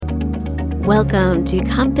Welcome to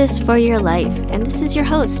Compass for Your Life, and this is your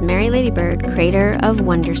host, Mary Ladybird, creator of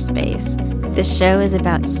Wonder Space. This show is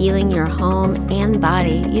about healing your home and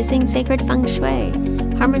body using sacred feng shui.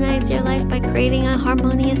 Harmonize your life by creating a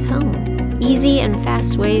harmonious home. Easy and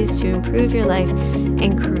fast ways to improve your life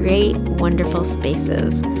and create wonderful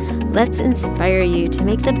spaces. Let's inspire you to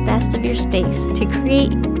make the best of your space to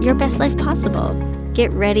create your best life possible. Get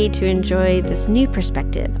ready to enjoy this new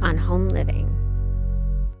perspective on home living.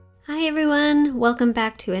 Hi everyone, welcome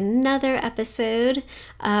back to another episode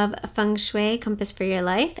of Feng Shui Compass for Your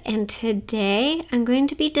Life, and today I'm going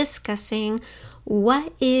to be discussing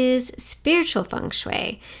what is spiritual feng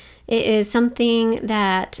shui. It is something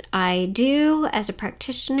that I do as a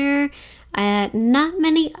practitioner. Not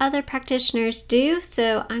many other practitioners do,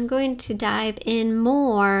 so I'm going to dive in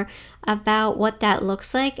more about what that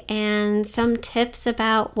looks like and some tips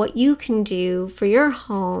about what you can do for your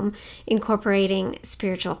home incorporating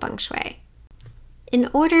spiritual feng shui. In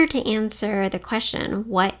order to answer the question,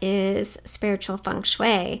 what is spiritual feng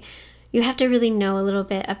shui, you have to really know a little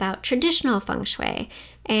bit about traditional feng shui.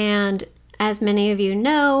 And as many of you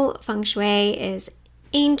know, feng shui is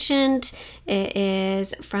ancient. It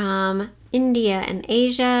is from India and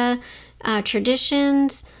Asia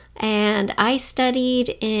traditions, and I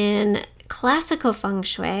studied in classical feng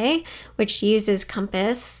shui, which uses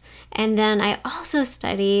compass, and then I also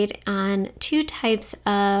studied on two types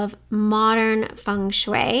of modern feng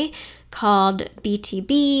shui called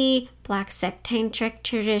BTB, Black Sectantric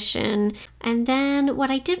tradition. And then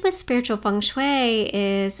what I did with spiritual feng shui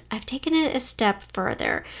is I've taken it a step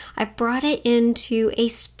further. I've brought it into a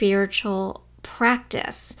spiritual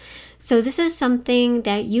practice. So this is something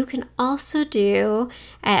that you can also do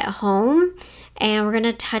at home, and we're going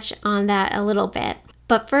to touch on that a little bit.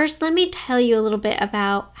 But first, let me tell you a little bit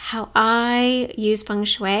about how I use feng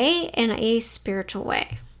shui in a spiritual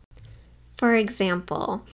way. For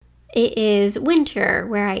example, it is winter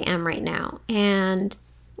where I am right now, and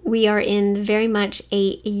we are in very much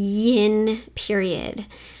a yin period.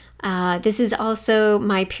 This is also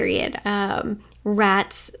my period.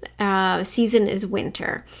 Rat's season is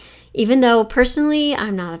winter. Even though personally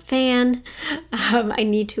I'm not a fan, I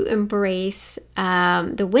need to embrace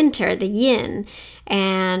the winter, the yin.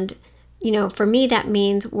 And, for me that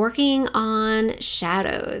means working on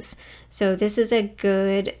shadows. So this is a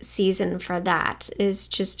good season for that, is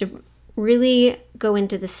just to really go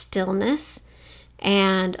into the stillness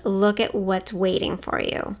and look at what's waiting for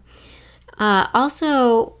you.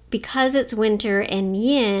 Also, because it's winter and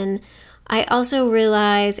yin, I also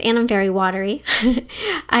realize, and I'm very watery,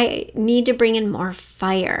 I need to bring in more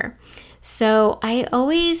fire. So I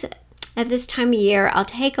always, at this time of year, I'll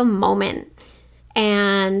take a moment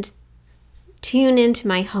and tune into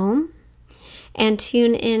my home and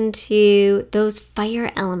tune into those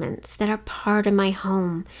fire elements that are part of my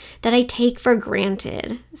home that I take for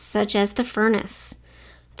granted, such as the furnace.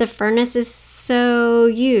 The furnace is so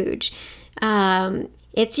huge.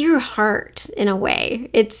 It's your heart in a way.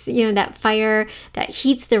 It's, that fire that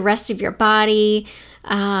heats the rest of your body.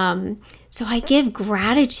 So I give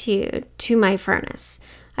gratitude to my furnace.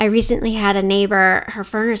 I recently had a neighbor, her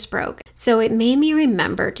furnace broke. So it made me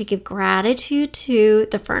remember to give gratitude to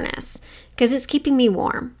the furnace because it's keeping me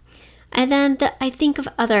warm. And then I think of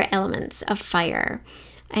other elements of fire,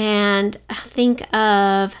 and I think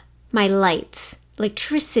of my lights,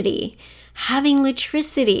 electricity. Having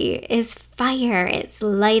electricity is fire. It's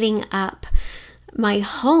lighting up my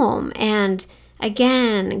home. And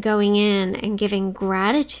again, going in and giving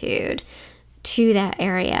gratitude to that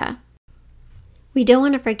area. We don't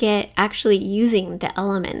want to forget actually using the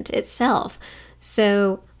element itself.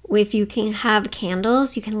 So if you can have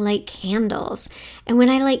candles, you can light candles. And when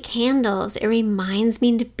I light candles, it reminds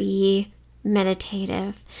me to be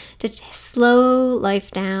meditative, to slow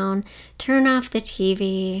life down, turn off the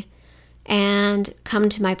TV, and come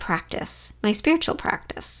to my practice, my spiritual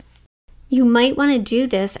practice. You might want to do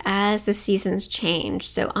this as the seasons change.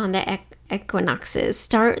 So on the equinoxes,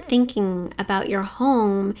 start thinking about your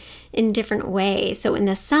home in different ways. So in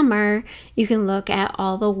the summer, you can look at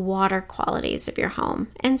all the water qualities of your home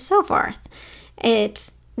and so forth.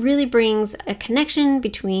 It really brings a connection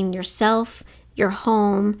between yourself, your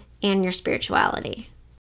home, and your spirituality.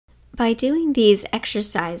 By doing these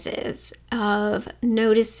exercises of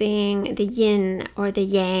noticing the yin or the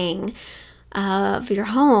yang of your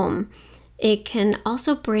home, it can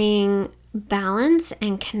also bring balance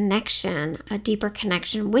and connection, a deeper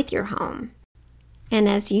connection with your home. And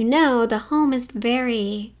as you know, the home is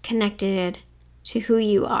very connected to who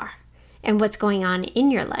you are and what's going on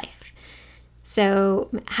in your life. So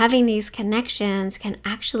having these connections can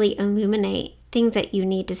actually illuminate things that you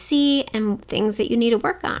need to see and things that you need to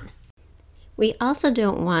work on. We also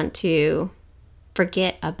don't want to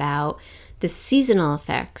forget about the seasonal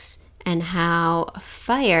effects and how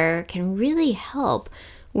fire can really help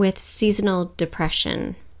with seasonal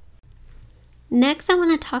depression. Next, I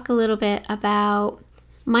want to talk a little bit about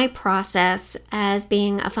my process as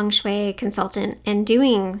being a feng shui consultant and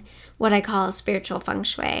doing what I call spiritual feng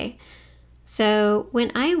shui. So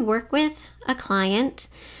when I work with a client,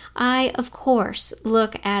 I, of course,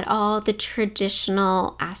 look at all the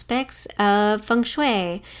traditional aspects of feng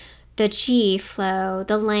shui, the qi flow,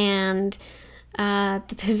 the land,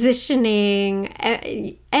 the positioning,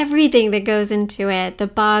 everything that goes into it, the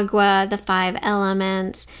bagua, the 5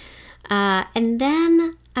 elements. And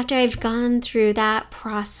then after I've gone through that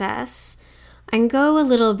process, I go a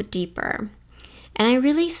little bit deeper. And I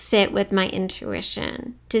really sit with my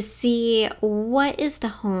intuition to see what is the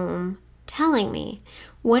home telling me.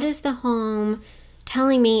 What is the home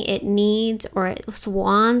telling me it needs or it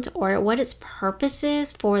wants or what its purpose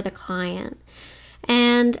is for the client?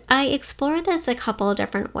 And I explore this a couple of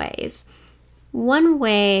different ways. One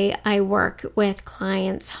way I work with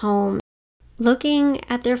clients' homes, looking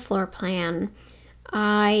at their floor plan,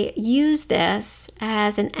 I use this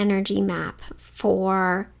as an energy map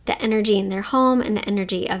for the energy in their home and the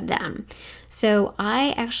energy of them. So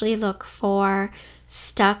I actually look for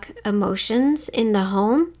stuck emotions in the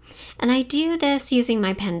home, and I do this using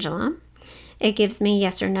my pendulum. It gives me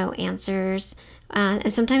yes or no answers,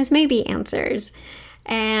 and sometimes maybe answers.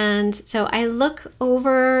 And so I look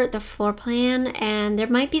over the floor plan, and there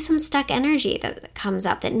might be some stuck energy that comes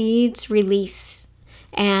up that needs release.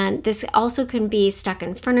 And this also can be stuck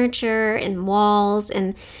in furniture, in walls,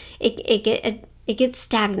 and it gets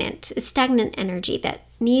stagnant. It's stagnant energy that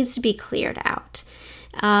needs to be cleared out.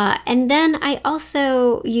 And then I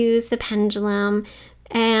also use the pendulum,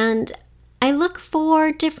 and I look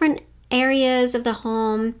for different areas of the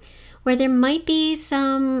home where there might be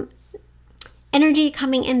some energy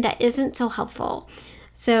coming in that isn't so helpful.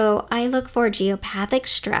 So I look for geopathic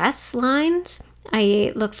stress lines.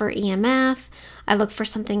 I look for EMF. I look for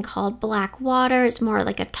something called black water. It's more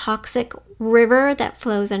like a toxic river that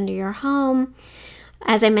flows under your home.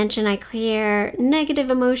 As I mentioned, I clear negative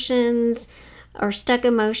emotions or stuck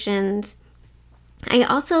emotions. I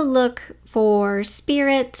also look for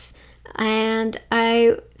spirits, and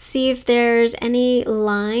I see if there's any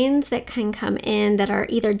lines that can come in that are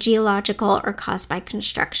either geological or caused by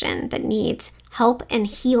construction that needs help and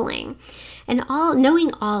healing. And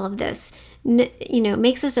knowing all of this,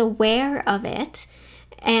 makes us aware of it.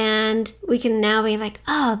 And we can now be like,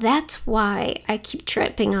 oh, that's why I keep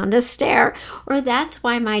tripping on this stair, or that's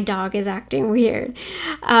why my dog is acting weird.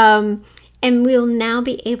 And we'll now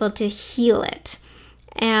be able to heal it.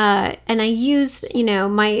 And I use,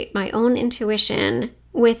 my own intuition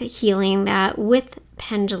with healing that with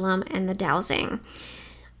pendulum and the dowsing.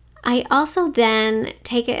 I also then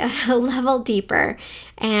take it a level deeper,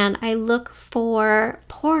 and I look for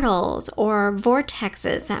portals or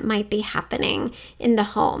vortexes that might be happening in the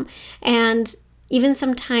home. And even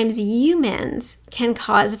sometimes humans can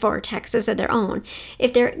cause vortexes of their own.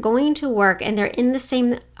 If they're going to work and they're in the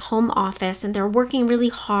same home office and they're working really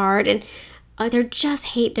hard and they just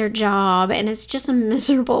hate their job and it's just a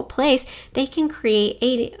miserable place, they can create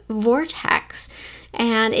a vortex.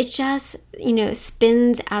 And it just,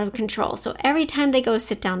 spins out of control. So every time they go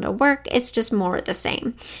sit down to work, it's just more of the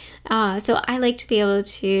same. So I like to be able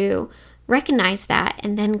to recognize that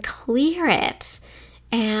and then clear it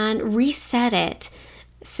and reset it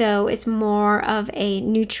so it's more of a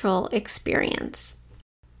neutral experience.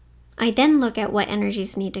 I then look at what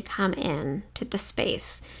energies need to come in to the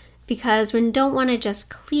space, because we don't want to just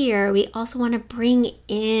clear, we also want to bring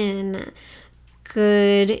in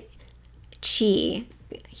good qi,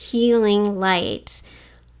 healing light,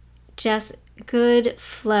 just good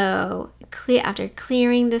flow. After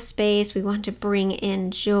clearing the space, we want to bring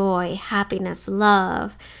in joy, happiness,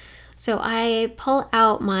 love. So I pull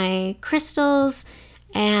out my crystals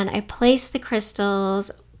and I place the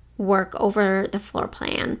crystals, work over the floor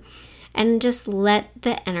plan, and just let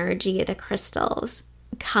the energy of the crystals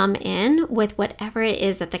come in with whatever it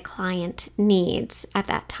is that the client needs at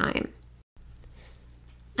that time.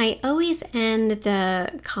 I always end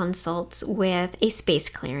the consults with a space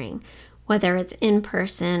clearing, whether it's in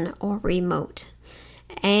person or remote.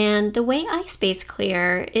 And the way I space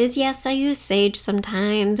clear is, yes, I use sage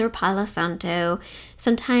sometimes or Palo Santo.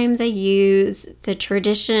 Sometimes I use the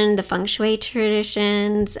feng shui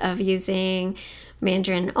traditions of using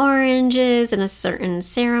mandarin oranges in a certain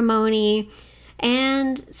ceremony.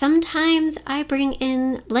 And sometimes I bring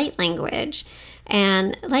in light language.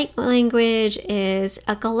 And light language is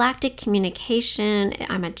a galactic communication.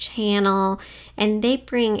 I'm a channel, and they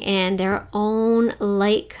bring in their own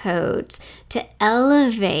light codes to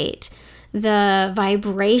elevate the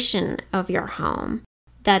vibration of your home.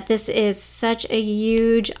 That this is such a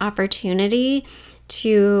huge opportunity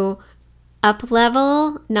to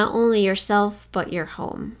up-level not only yourself, but your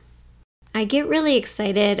home. I get really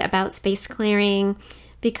excited about space clearing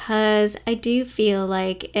because I do feel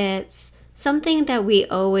like it's something that we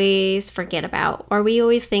always forget about, or we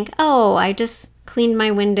always think, oh, I just cleaned my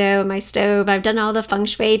window, my stove, I've done all the feng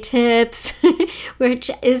shui tips, which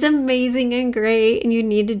is amazing and great, and you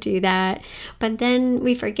need to do that. But then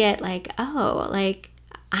we forget, I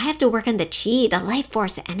have to work on the chi, the life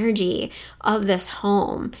force energy of this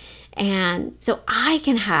home. And so I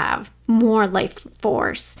can have more life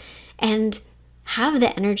force and have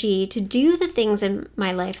the energy to do the things in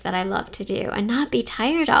my life that I love to do and not be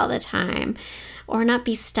tired all the time or not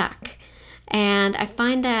be stuck. And I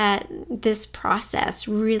find that this process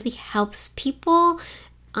really helps people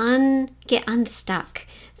get unstuck.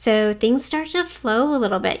 So things start to flow a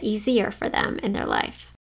little bit easier for them in their life.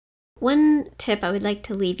 One tip I would like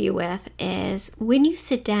to leave you with is when you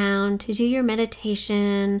sit down to do your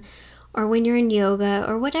meditation, or when you're in yoga,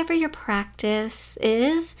 or whatever your practice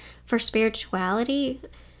is for spirituality,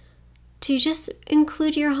 to just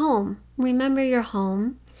include your home. Remember your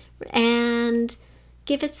home and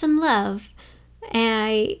give it some love.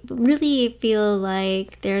 I really feel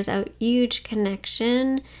like there's a huge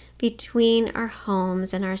connection between our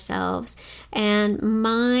homes and ourselves. And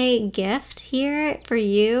my gift here for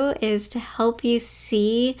you is to help you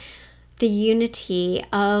see the unity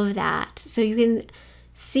of that. So you can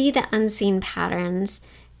see the unseen patterns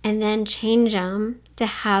and then change them to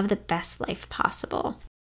have the best life possible.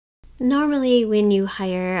 Normally, when you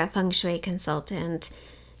hire a feng shui consultant,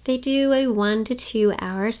 they do a 1 to 2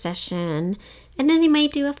 hour session, and then they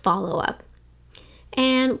might do a follow-up.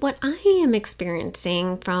 And what I am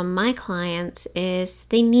experiencing from my clients is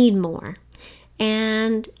they need more,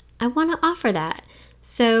 and I want to offer that.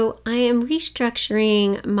 So I am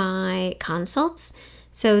restructuring my consults.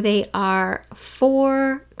 So they are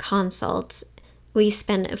 4 consults. We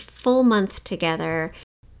spend a full month together.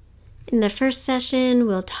 In the first session,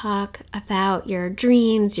 we'll talk about your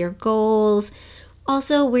dreams, your goals,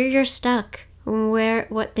 also where you're stuck,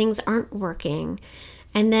 what things aren't working.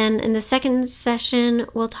 And then in the second session,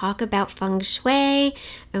 we'll talk about feng shui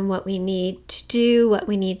and what we need to do, what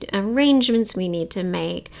we need, arrangements we need to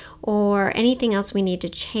make, or anything else we need to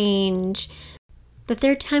change. The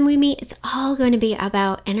third time we meet, it's all going to be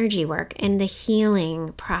about energy work and the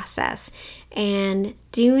healing process and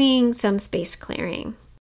doing some space clearing.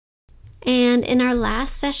 And in our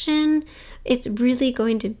last session, it's really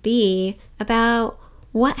going to be about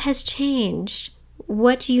what has changed.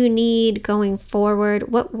 What do you need going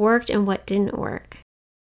forward? What worked and what didn't work?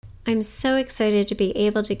 I'm so excited to be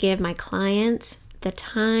able to give my clients the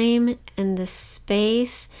time and the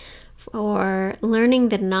space for learning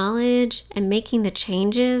the knowledge and making the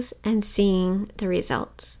changes and seeing the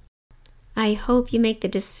results. I hope you make the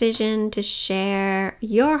decision to share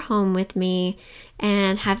your home with me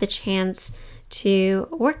and have the chance to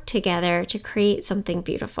work together to create something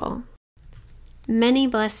beautiful. Many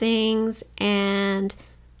blessings, and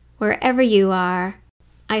wherever you are,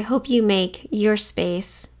 I hope you make your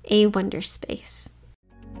space a wonder space.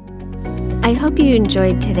 I hope you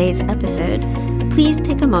enjoyed today's episode. Please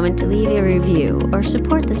take a moment to leave a review or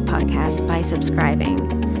support this podcast by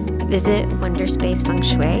subscribing. Visit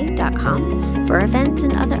wonderspacefengshui.com for events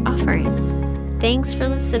and other offerings. Thanks for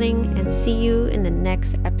listening, and see you in the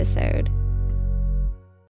next episode.